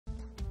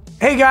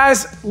Hey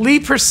guys, Lee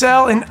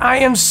Purcell, and I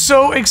am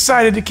so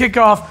excited to kick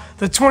off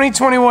the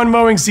 2021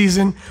 mowing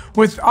season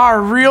with our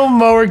Real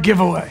Mower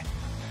giveaway.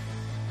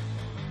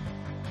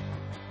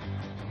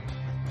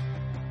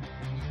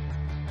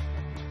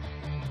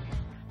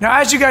 Now,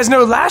 as you guys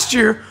know, last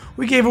year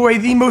we gave away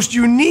the most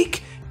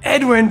unique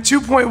Edwin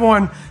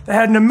 2.1 that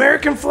had an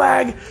American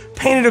flag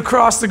painted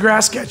across the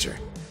grass catcher.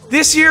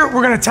 This year,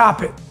 we're gonna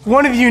top it.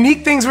 One of the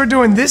unique things we're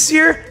doing this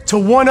year to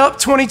one-up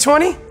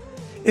 2020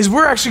 is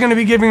we're actually gonna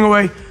be giving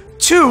away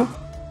 2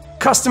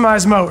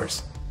 customized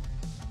mowers.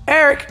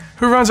 Eric,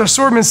 who runs our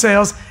Swordman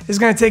sales, is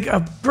gonna take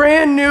a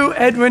brand new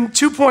Edwin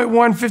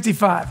 2.1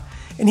 55,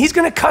 and he's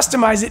gonna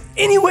customize it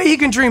any way he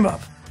can dream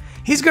of.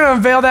 He's gonna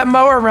unveil that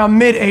mower around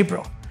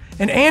mid-April.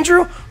 And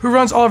Andrew, who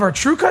runs all of our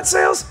True Cut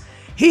sales,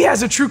 he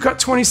has a True Cut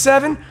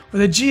 27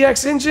 with a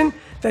GX engine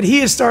that he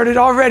has started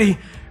already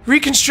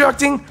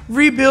reconstructing,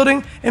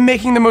 rebuilding, and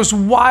making the most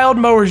wild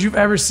mowers you've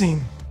ever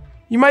seen.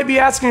 You might be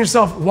asking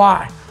yourself,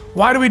 why?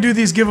 Why do we do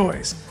these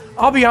giveaways?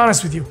 I'll be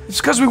honest with you, it's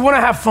because we want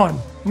to have fun,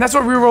 and that's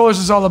what Real Rollers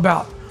is all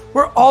about.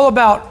 We're all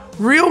about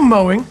real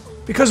mowing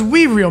because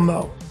we real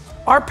mow.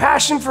 Our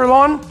passion for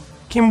lawn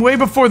came way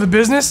before the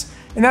business,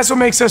 and that's what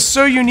makes us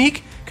so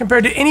unique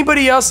compared to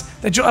anybody else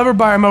that you'll ever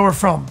buy a mower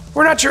from.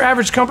 We're not your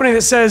average company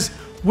that says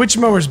which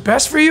mower is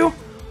best for you.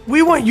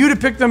 We want you to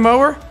pick the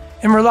mower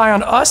and rely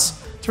on us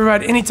to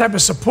provide any type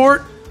of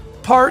support,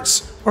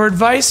 parts, or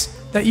advice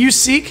that you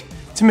seek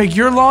to make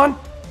your lawn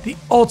the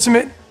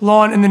ultimate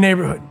lawn in the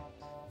neighborhood.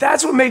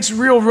 That's what makes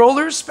Real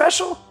Rollers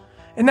special,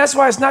 and that's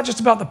why it's not just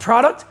about the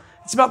product,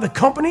 it's about the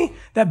company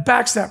that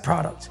backs that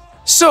product.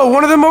 So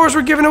one of the mowers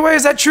we're giving away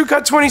is that True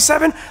Cut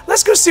 27.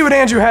 Let's go see what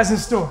Andrew has in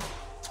store.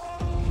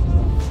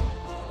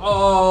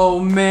 Oh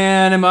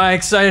man, am I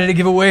excited to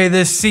give away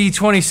this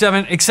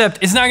C27, except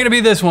it's not gonna be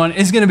this one,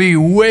 it's gonna be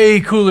way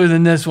cooler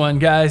than this one,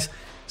 guys.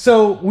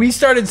 So we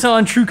started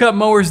selling True Cut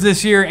mowers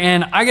this year,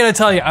 and I gotta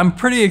tell you, I'm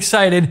pretty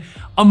excited.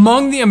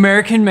 Among the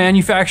American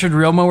manufactured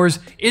reel mowers,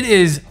 it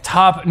is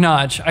top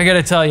notch. I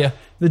gotta tell you,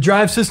 the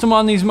drive system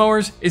on these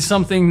mowers is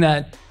something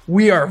that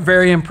we are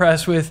very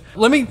impressed with.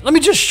 Let me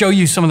just show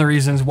you some of the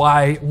reasons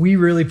why we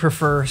really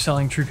prefer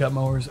selling True Cut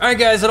mowers. All right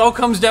guys, it all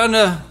comes down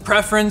to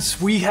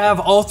preference. We have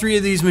all 3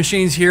 of these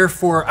machines here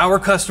for our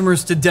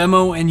customers to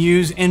demo and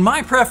use, and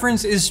my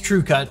preference is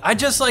True Cut. I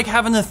just like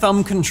having the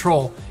thumb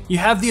control. You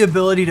have the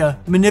ability to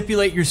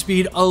manipulate your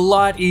speed a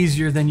lot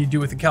easier than you do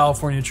with the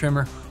California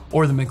trimmer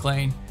or the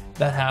McLean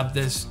that have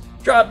this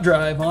drop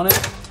drive on it,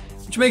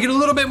 which make it a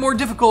little bit more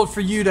difficult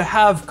for you to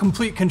have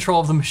complete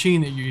control of the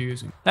machine that you're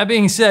using. That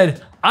being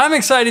said, I'm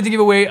excited to give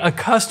away a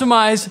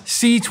customized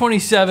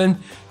C27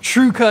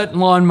 True Cut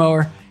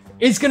lawnmower.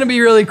 It's gonna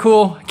be really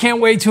cool. Can't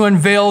wait to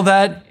unveil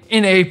that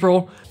in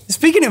April.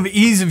 Speaking of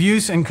ease of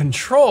use and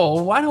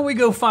control, why don't we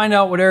go find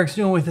out what Eric's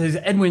doing with his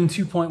Edwin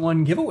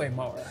 2.1 giveaway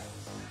mower.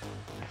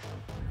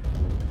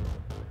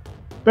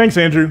 Thanks,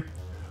 Andrew.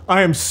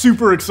 I am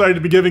super excited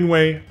to be giving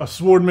away a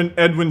Swordman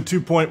Edwin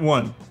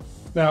 2.1.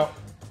 Now,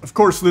 of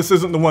course, this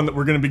isn't the one that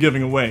we're going to be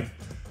giving away.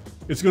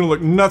 It's going to look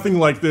nothing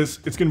like this.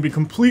 It's going to be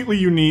completely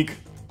unique.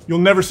 You'll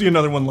never see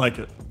another one like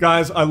it.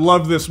 Guys, I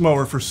love this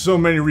mower for so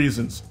many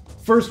reasons.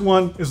 First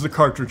one is the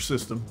cartridge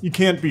system. You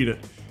can't beat it.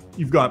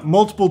 You've got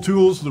multiple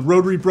tools, the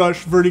rotary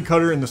brush,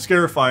 verticutter, and the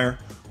scarifier,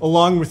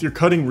 along with your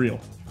cutting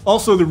reel.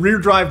 Also, the rear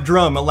drive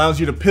drum allows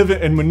you to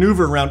pivot and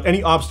maneuver around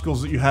any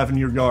obstacles that you have in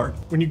your yard.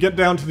 When you get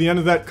down to the end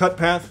of that cut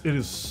path, it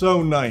is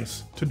so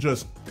nice to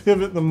just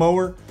pivot the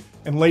mower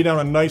and lay down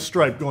a nice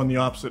stripe going the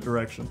opposite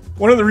direction.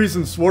 One of the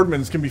reasons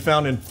Swordmans can be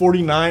found in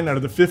 49 out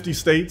of the 50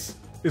 states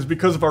is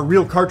because of our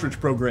Real Cartridge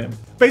program.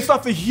 Based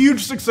off the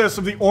huge success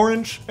of the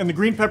orange and the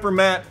green pepper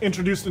matte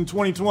introduced in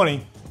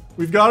 2020,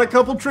 we've got a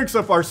couple tricks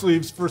up our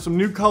sleeves for some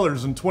new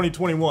colors in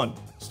 2021.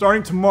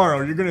 Starting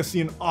tomorrow, you're gonna see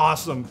an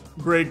awesome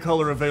gray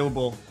color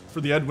available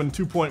for the Edwin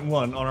 2.1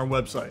 on our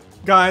website.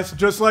 Guys,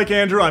 just like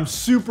Andrew, I'm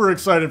super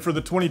excited for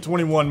the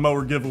 2021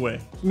 mower giveaway.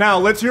 Now,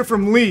 let's hear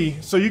from Lee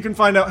so you can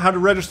find out how to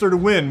register to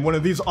win one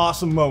of these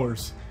awesome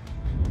mowers.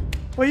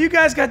 Well, you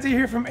guys got to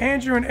hear from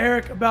Andrew and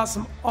Eric about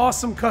some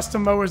awesome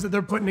custom mowers that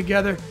they're putting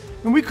together,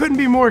 and we couldn't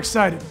be more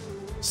excited.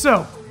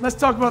 So, let's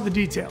talk about the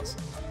details.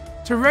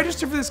 To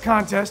register for this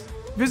contest,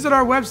 visit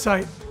our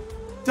website,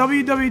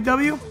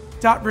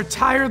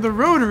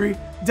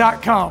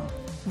 www.retiretherotary.com.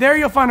 There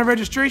you'll find a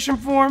registration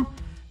form,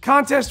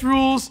 contest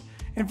rules,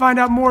 and find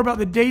out more about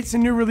the dates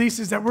and new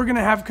releases that we're gonna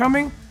have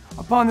coming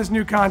upon this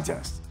new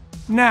contest.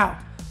 Now,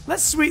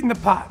 let's sweeten the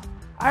pot.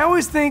 I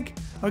always think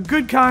a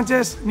good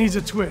contest needs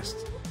a twist.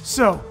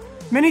 So,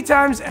 many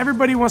times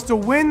everybody wants to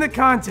win the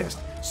contest,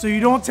 so you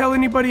don't tell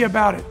anybody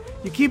about it.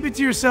 You keep it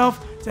to yourself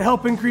to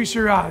help increase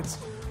your odds.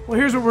 Well,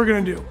 here's what we're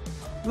gonna do.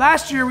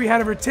 Last year, we had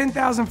over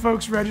 10,000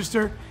 folks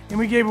register, and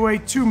we gave away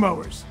 2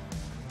 mowers.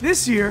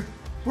 This year,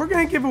 we're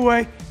gonna give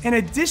away an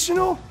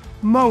additional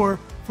mower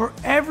for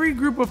every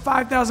group of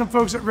 5,000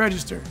 folks that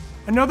register.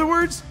 In other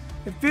words,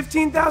 if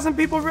 15,000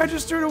 people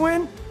register to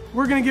win,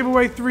 we're gonna give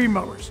away 3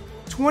 mowers.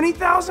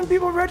 20,000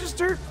 people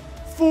register,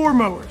 4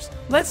 mowers.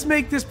 Let's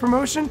make this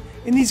promotion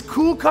and these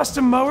cool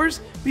custom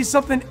mowers be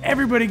something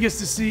everybody gets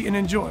to see and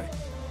enjoy.